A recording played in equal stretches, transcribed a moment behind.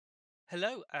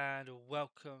Hello and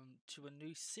welcome to a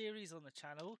new series on the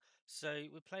channel. So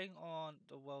we're playing on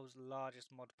the world's largest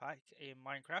mod pack in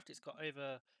Minecraft. It's got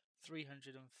over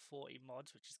 340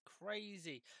 mods, which is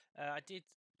crazy. I did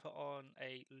put on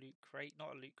a loot crate,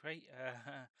 not a loot crate,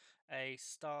 a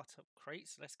startup crate.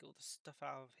 So let's get all the stuff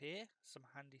out of here. Some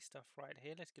handy stuff right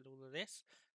here. Let's get all of this.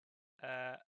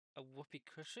 Uh, a whoopee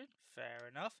cushion, fair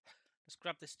enough. Let's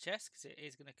grab this chest because it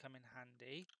is going to come in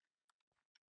handy.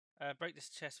 Break this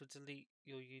chest will delete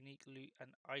your unique loot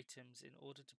and items. In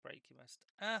order to break, you must...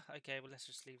 okay, well, let's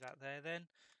just leave that there then.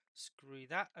 Screw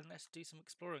that, and let's do some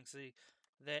exploring. So,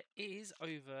 there is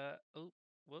over... Oh,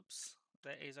 whoops.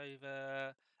 There is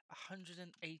over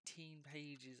 118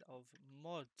 pages of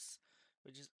mods,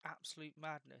 which is absolute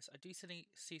madness. I do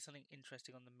see something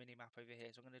interesting on the mini-map over here,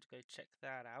 so I'm going to go check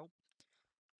that out.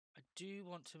 I do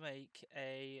want to make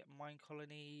a mine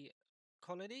colony,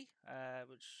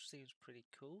 which seems pretty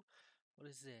cool. What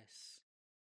is this?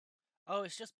 Oh,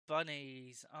 it's just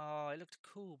bunnies. Oh, it looked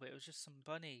cool, but it was just some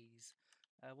bunnies.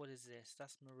 What is this?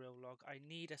 That's Moril log. I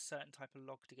need a certain type of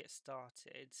log to get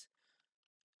started.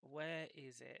 Where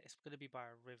is it? It's going to be by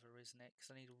a river, isn't it? Because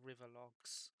I need river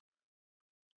logs.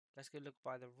 Let's go look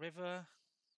by the river.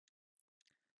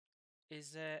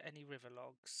 Is there any river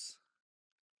logs?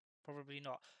 Probably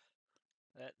not.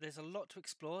 There's a lot to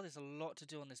explore. There's a lot to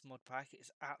do on this mod pack.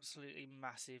 It's absolutely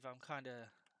massive. I'm kind of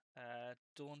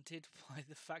daunted by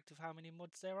the fact of how many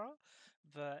mods there are,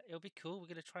 but it'll be cool. We're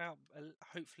going to try out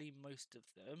hopefully most of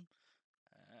them.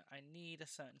 I need a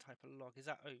certain type of log. Is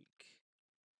that oak?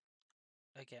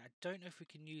 Okay, I don't know if we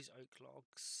can use oak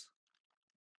logs.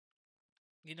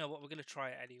 You know what? We're going to try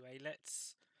it anyway.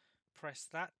 Let's press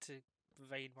that to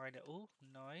vein mine it all.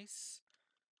 Nice.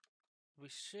 We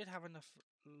should have enough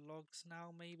logs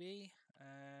now, maybe.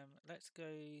 Let's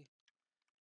go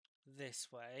this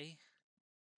way.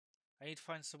 I need to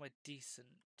find somewhere decent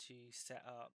to set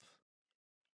up.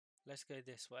 Let's go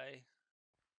this way.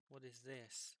 What is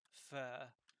this? Fur.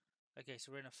 Okay,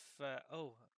 so we're in a fur.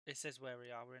 Oh, it says where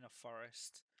we are. We're in a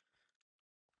forest.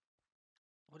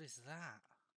 What is that?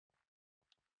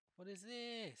 What is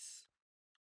this?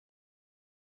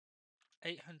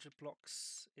 800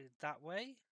 blocks is that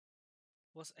way?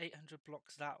 What's 800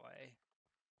 blocks that way?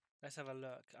 Let's have a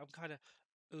look. I'm kind of...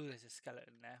 Ooh, there's a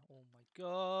skeleton there. Oh my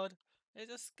god. There's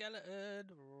a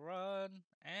skeleton. Run.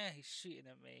 He's shooting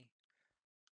at me.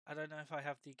 I don't know if I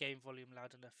have the game volume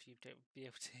loud enough for you to be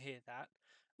able to hear that.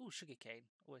 Oh, sugarcane.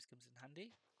 Always comes in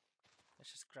handy.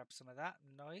 Let's just grab some of that.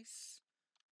 Nice.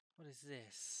 What is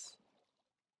this?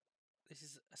 This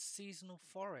is a seasonal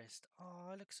forest.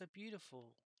 Oh, it looks so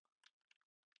beautiful.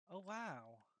 Oh,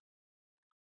 wow.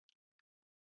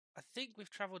 I think we've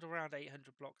travelled around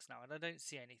 800 blocks now, and I don't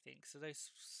see anything. So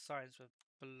those signs were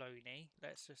baloney.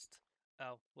 Let's just...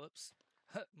 Oh, whoops.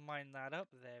 Mine that up.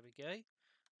 There we go.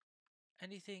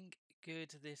 Anything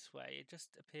good this way? It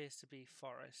just appears to be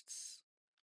forests.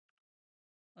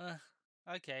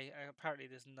 Okay, apparently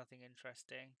there's nothing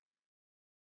interesting.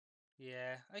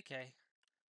 Yeah, okay.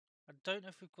 I don't know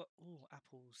if we've got... Ooh,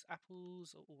 apples.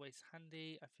 Apples are always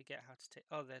handy. I forget how to take...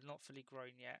 Oh, they're not fully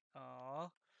grown yet.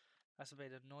 Ah, that's a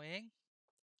bit annoying.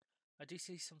 I do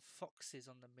see some foxes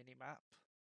on the mini-map.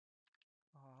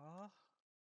 Ah.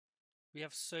 We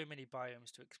have so many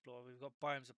biomes to explore. We've got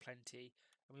biomes aplenty.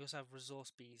 And we also have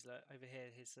resource bees. Look, over here,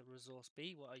 here's the resource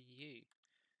bee. What are you?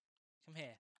 Come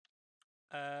here.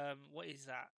 What is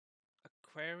that?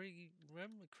 Aquarium?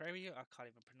 Aquarium? I can't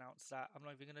even pronounce that. I'm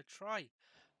not even going to try.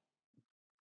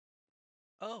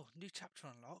 Oh, new chapter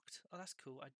unlocked. Oh, that's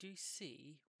cool. I do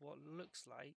see what looks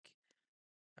like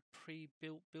a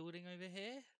pre-built building over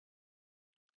here.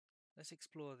 Let's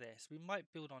explore this. We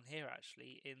might build on here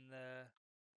actually in the...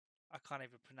 I can't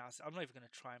even pronounce it. I'm not even going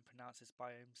to try and pronounce this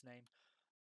biome's name.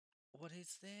 What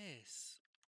is this?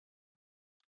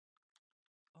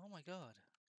 Oh my god.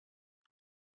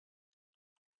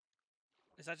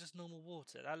 Is that just normal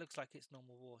water? That looks like it's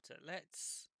normal water.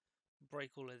 Let's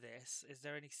break all of this. Is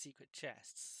there any secret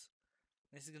chests?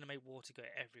 This is going to make water go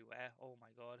everywhere. Oh my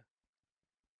god.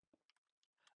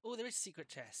 Oh, there is secret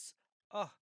chests. Oh,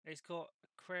 it's got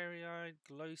aquarium,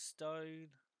 glowstone.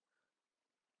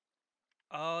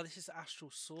 Oh, this is astral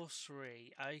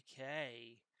sorcery.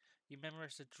 Okay. You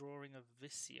memorized a drawing of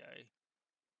Visio.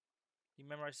 You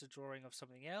memorized a drawing of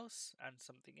something else, and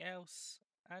something else,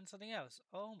 and something else.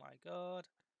 Oh my god.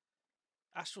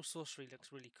 Astral sorcery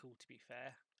looks really cool, to be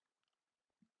fair.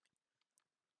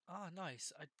 Ah,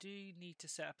 nice. I do need to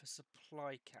set up a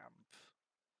supply camp.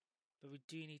 But we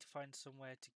do need to find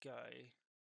somewhere to go.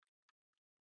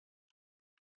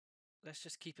 Let's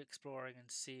just keep exploring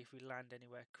and see if we land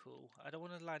anywhere cool. I don't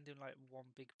want to land in like one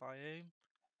big biome.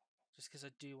 just because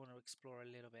I do want to explore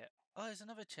a little bit. Oh, there's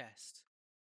another chest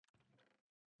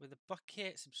with a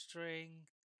bucket, some string,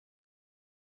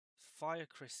 fire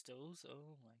crystals.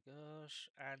 Oh my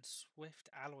gosh, and swift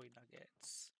alloy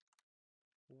nuggets.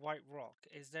 White rock.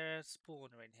 Is there a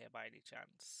spawner in here by any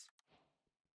chance?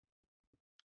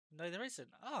 No, there isn't.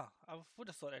 Ah, I would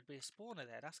have thought there'd be a spawner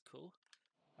there. That's cool.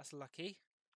 That's lucky.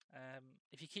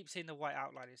 If you keep seeing the white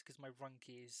outline, it's because my run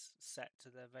key is set to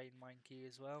the vein mine key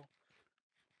as well.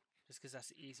 Just because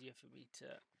that's easier for me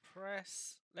to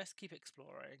press. Let's keep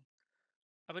exploring.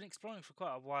 I've been exploring for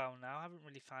quite a while now. I haven't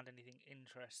really found anything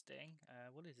interesting.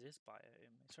 What is this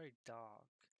biome? It's very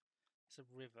dark. It's a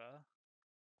river.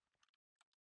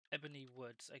 Ebony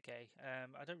Woods. Okay.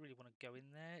 I don't really want to go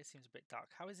in there. It seems a bit dark.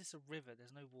 How is this a river?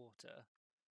 There's no water.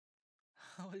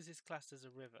 How is this classed as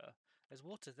a river? There's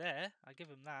water there. I give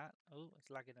him that. Oh,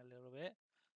 it's lagging a little bit.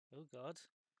 Oh god.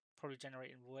 Probably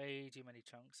generating way too many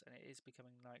chunks, and it is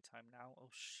becoming nighttime now. Oh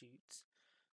shoot.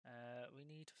 We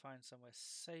need to find somewhere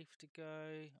safe to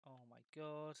go. Oh my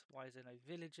god. Why is there no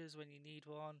villagers when you need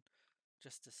one?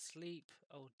 Just to sleep.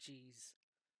 Oh jeez.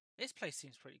 This place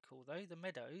seems pretty cool though. The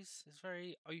meadows is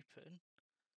very open.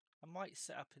 I might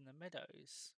set up in the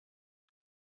meadows.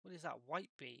 What is that?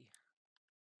 White bee.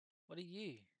 What are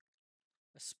you?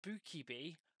 A spooky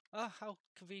bee? Oh, how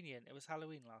convenient. It was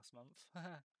Halloween last month.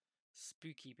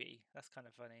 Spooky bee. That's kind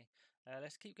of funny.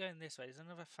 Let's keep going this way. There's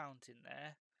another fountain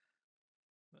there.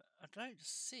 But I don't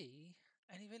see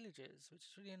any villagers, which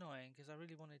is really annoying because I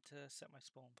really wanted to set my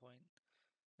spawn point.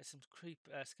 There's some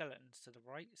skeletons to the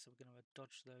right, so we're going to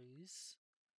dodge those.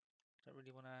 Don't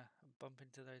really want to bump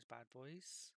into those bad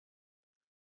boys.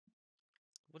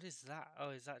 What is that?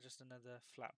 Oh, is that just another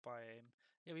flat biome?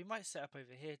 Yeah, we might set up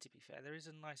over here, to be fair. There is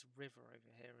a nice river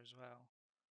over here as well.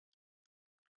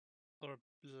 Or a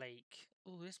lake.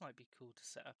 Oh, this might be cool to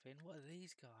set up in. What are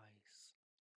these guys?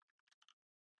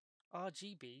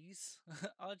 RGBs?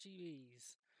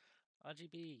 RGBs.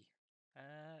 RGB.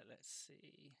 Let's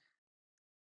see.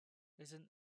 There's an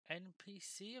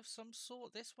NPC of some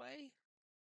sort this way?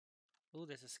 Oh,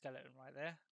 there's a skeleton right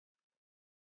there.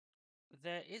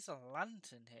 There is a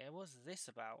lantern here. What's this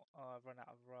about? Oh, I've run out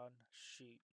of run.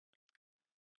 Shoot.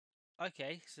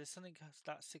 Okay, so there's something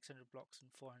that's 600 blocks and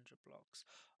 400 blocks.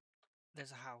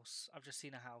 There's a house. I've just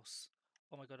seen a house.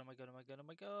 Oh my god, oh my god, oh my god, oh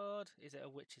my god. Is it a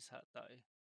witch's hut though?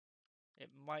 It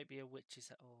might be a witch's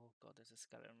hut. Oh god, there's a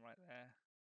skeleton right there.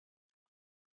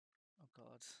 Oh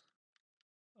god.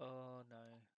 Oh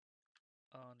no.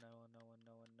 Oh no, oh no, oh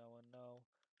no, oh no, oh no.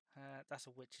 That's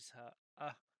a witch's hut.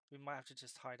 We might have to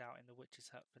just hide out in the witch's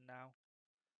hut for now.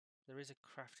 There is a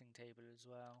crafting table as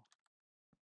well.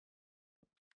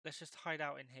 Let's just hide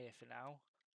out in here for now.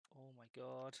 Oh my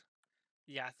god.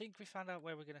 Yeah, I think we found out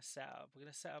where we're going to set up. We're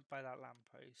going to set up by that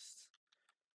lamppost.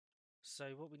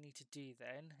 So what we need to do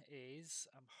then is,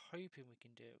 I'm hoping we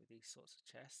can do it with these sorts of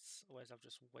chests. Otherwise I've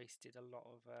just wasted a lot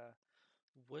of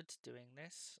wood doing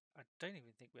this. I don't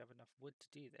even think we have enough wood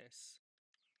to do this.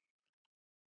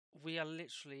 We are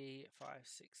literally 5,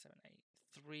 6, 7,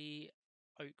 8, 3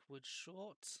 oak wood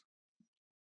short.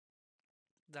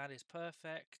 That is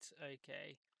perfect.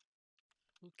 Okay.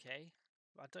 Okay.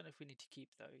 I don't know if we need to keep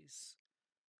those.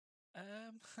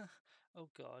 Oh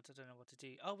god, I don't know what to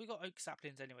do. Oh, we got oak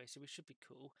saplings anyway, so we should be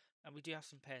cool. And we do have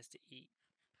some pears to eat.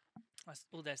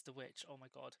 Oh, there's the witch. Oh my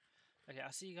god. Okay,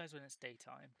 I'll see you guys when it's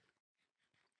daytime.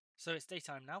 So it's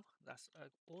daytime now. That's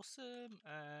awesome.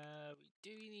 We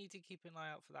do need to keep an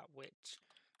eye out for that witch.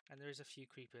 And there is a few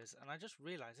creepers. And I just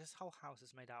realised this whole house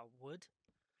is made out of wood.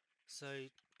 So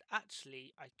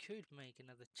actually, I could make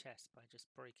another chest by just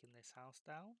breaking this house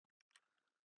down.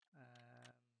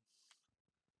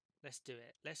 Let's do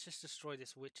it. Let's just destroy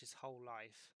this witch's whole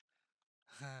life.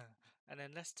 And then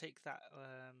let's take that,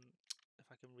 if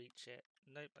I can reach it.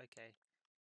 Nope, okay.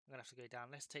 I'm going to have to go down.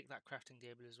 Let's take that crafting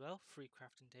table as well. Free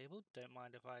crafting table. Don't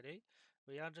mind if I do.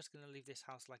 We are just going to leave this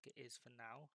house like it is for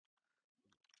now.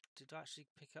 Did I actually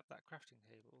pick up that crafting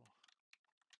table?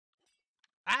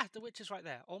 Ah, the witch is right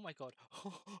there. Oh my god.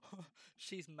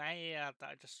 She's mad that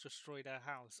I just destroyed her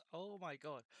house. Oh my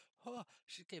god. Oh,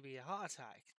 she's giving me a heart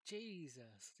attack.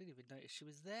 Jesus. Didn't even notice she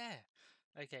was there.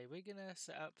 Okay, we're going to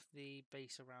set up the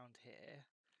base around here.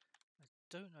 I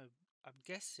don't know. I'm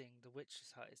guessing the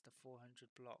witch's hut is the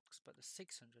 400 blocks, but the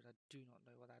 600, I do not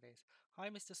know what that is. Hi,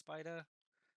 Mr. Spider.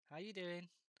 How you doing?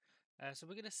 So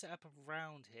we're going to set up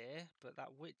around here, but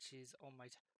that witch is on my...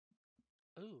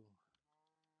 Ooh.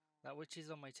 That witch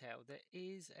is on my tail. There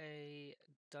is a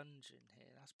dungeon here.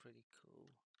 That's pretty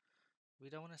cool. We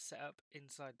don't want to set up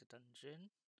inside the dungeon.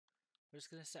 We're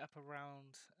just going to set up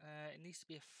around... it needs to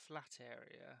be a flat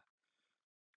area.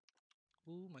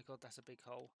 Oh my god, that's a big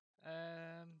hole.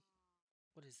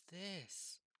 What is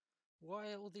this?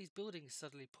 Why are all these buildings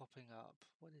suddenly popping up?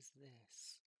 What is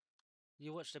this?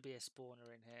 You watch there be a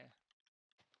spawner in here.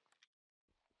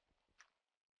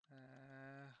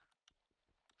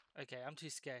 Okay, I'm too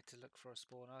scared to look for a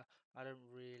spawner. I don't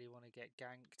really want to get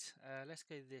ganked. Let's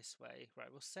go this way.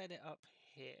 Right, we'll set it up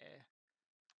here.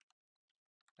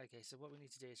 Okay, so what we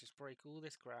need to do is just break all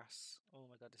this grass. Oh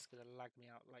my god, this is going to lag me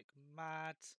out like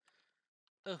mad.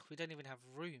 Oh, we don't even have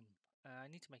room. I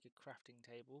need to make a crafting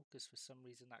table because for some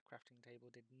reason that crafting table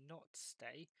did not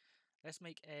stay. Let's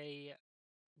make a,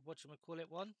 whatchamacallit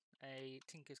one? A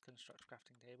Tinker's Construct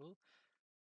crafting table.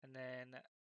 And then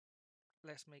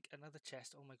let's make another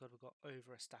chest. Oh my god, we've got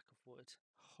over a stack of wood.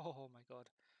 Oh my god.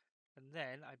 And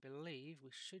then I believe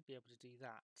we should be able to do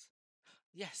that.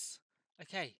 Yes!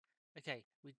 Okay, okay.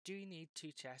 We do need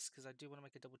 2 chests because I do want to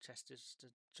make a double chest just to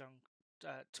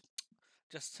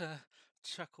just to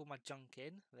chuck all my junk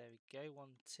in. There we go. 1,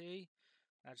 2.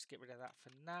 I'll just get rid of that for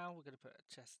now. We're going to put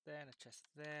a chest there and a chest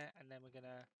there. And then we're going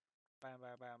to bam,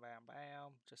 bam, bam, bam,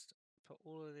 bam. Just put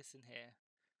all of this in here.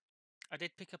 I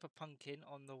did pick up a pumpkin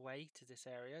on the way to this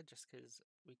area just because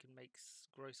we can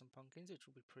grow some pumpkins, which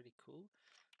will be pretty cool.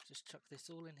 Just chuck this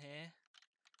all in here.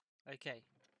 Okay,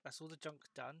 that's all the junk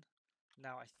done.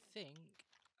 Now I think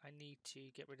I need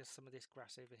to get rid of some of this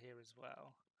grass over here as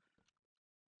well.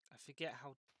 I forget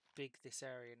how big this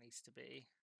area needs to be.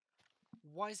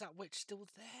 Why is that witch still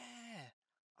there?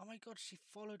 Oh my god, she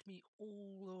followed me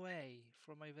all the way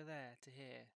from over there to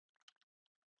here.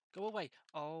 Go away.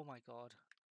 Oh my god.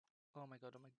 Oh my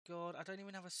god, oh my god. I don't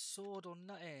even have a sword or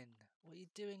nothing. What are you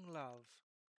doing, love?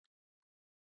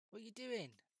 What are you doing?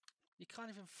 You can't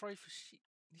even throw for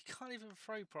You can't even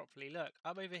throw properly. Look,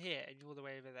 I'm over here and you're all the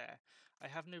way over there. I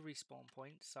have no respawn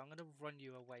point, so I'm going to run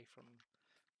you away from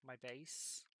my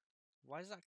base. Why does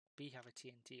that bee have a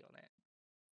TNT on it?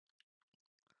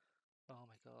 Oh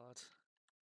my god.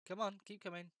 Come on, keep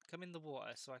coming. Come in the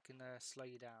water so I can slow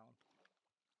you down.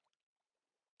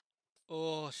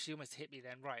 Oh, she almost hit me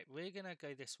then. Right, we're going to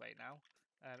go this way now.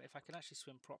 If I can actually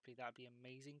swim properly, that would be an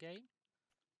amazing game.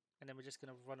 And then we're just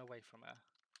going to run away from her.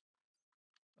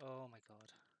 Oh my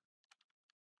god.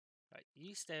 Right,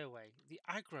 you stay away. The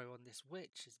aggro on this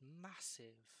witch is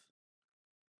massive.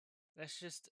 Let's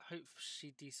just hope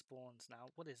she despawns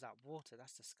now. What is that? Water?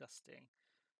 That's disgusting.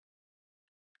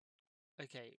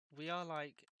 Okay, we are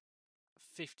like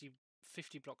 50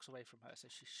 blocks away from her, so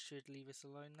she should leave us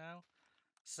alone now.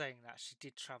 Saying that, she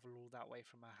did travel all that way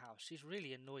from her house. She's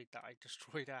really annoyed that I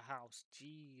destroyed her house.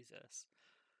 Jesus.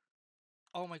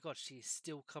 Oh my god, she is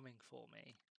still coming for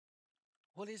me.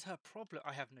 What is her problem?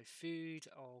 I have no food.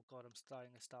 Oh god, I'm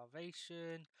dying of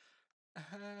starvation.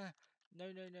 No,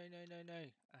 no, no, no, no, no.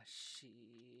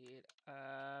 Shit.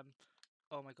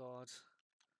 Oh my god.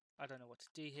 I don't know what to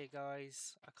do here,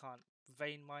 guys. I can't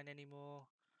vein mine anymore.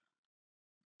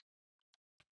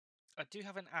 I do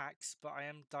have an axe, but I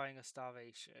am dying of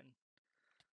starvation.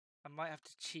 I might have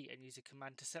to cheat and use a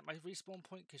command to set my respawn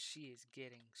point because she is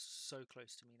getting so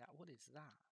close to me now. What is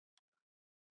that?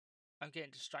 I'm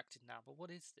getting distracted now, but what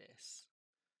is this?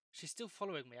 She's still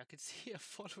following me. I can see her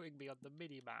following me on the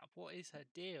mini-map. What is her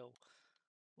deal?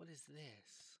 What is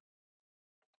this?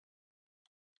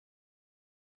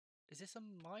 Is this a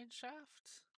mine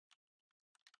shaft?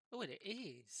 Oh, it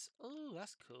is. Oh,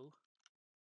 that's cool.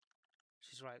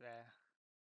 She's right there.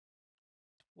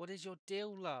 What is your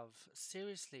deal, love?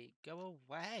 Seriously, go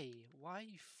away. Why are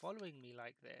you following me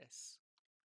like this?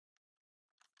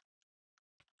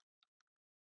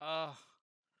 Ugh.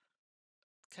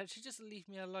 Can she just leave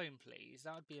me alone, please?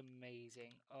 That would be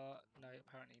amazing. No,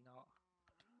 apparently not.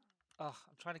 Ugh,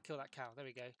 I'm trying to kill that cow. There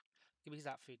we go. Give me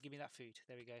that food. Give me that food.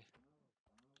 There we go.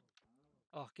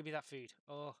 Oh, give me that food.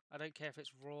 Oh, I don't care if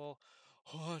it's raw.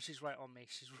 Oh, she's right on me.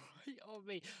 She's right on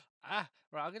me. Ah,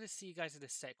 right. I'm going to see you guys in a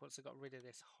sec once I got rid of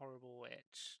this horrible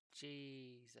witch.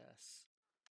 Jesus.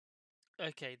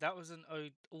 Okay, that was an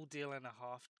ordeal and a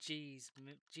half.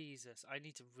 Jesus. I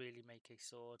need to really make a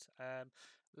sword.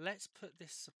 Let's put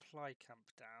this supply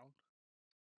camp down.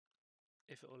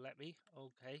 If it will let me.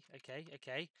 Okay, okay,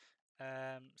 okay.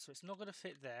 So it's not going to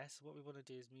fit there. So what we want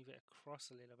to do is move it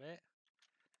across a little bit.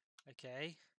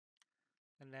 Okay.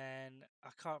 And then I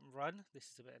can't run. This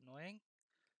is a bit annoying.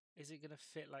 Is it going to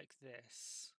fit like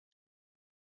this?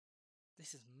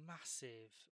 This is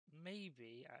massive.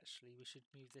 Maybe, actually, we should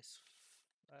move this.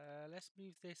 Let's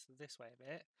move this way a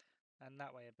bit. And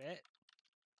that way a bit.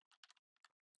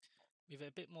 Move it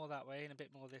a bit more that way and a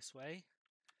bit more this way.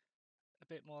 A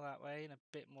bit more that way and a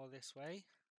bit more this way.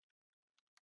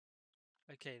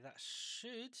 Okay, that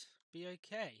should be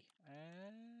okay.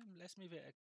 Let's move it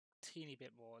a teeny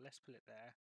bit more. Let's put it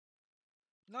there.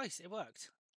 Nice, it worked.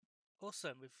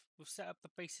 Awesome. We've set up the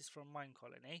basis for a mine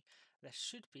colony. There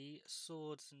should be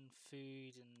swords and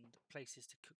food and places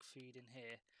to cook food in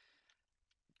here.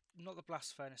 Not the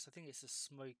blast furnace. I think it's a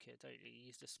smoker, don't you? You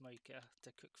use the smoker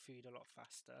to cook food a lot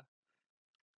faster.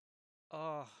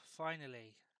 Oh,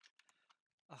 finally.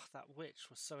 Oh, that witch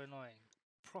was so annoying.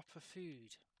 Proper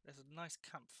food. There's a nice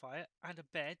campfire and a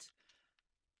bed.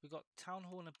 We've got town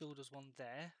hall and a builder's one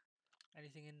there.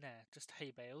 Anything in there? Just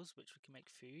hay bales, which we can make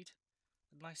food.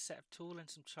 A nice set of tool and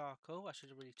some charcoal. I should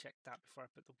have really checked that before I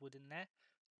put the wood in there.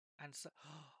 And so,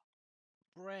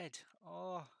 bread.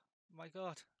 Oh my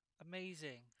god,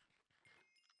 amazing.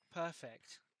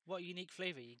 Perfect. What a unique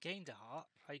flavour. You gained a heart.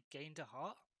 I gained a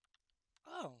heart.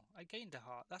 Oh, I gained a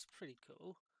heart. That's pretty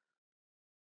cool.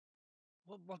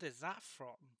 What is that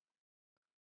from?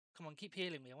 Come on, keep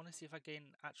healing me. I want to see if I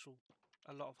gain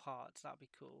a lot of hearts. That'd be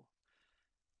cool.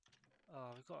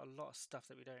 Oh, we've got a lot of stuff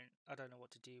that I don't know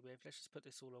what to do with. Let's just put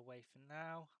this all away for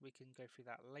now. We can go through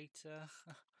that later.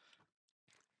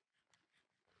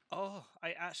 Oh,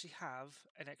 I actually have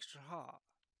an extra heart.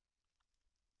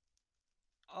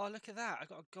 Oh, look at that. I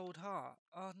got a gold heart.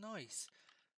 Oh, nice.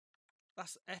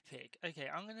 That's epic. Okay,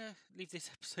 I'm going to leave this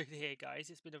episode here, guys.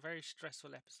 It's been a very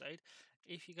stressful episode.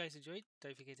 If you guys enjoyed,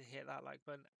 don't forget to hit that like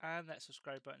button and that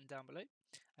subscribe button down below.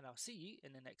 And I'll see you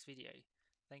in the next video.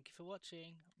 Thank you for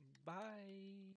watching. Bye.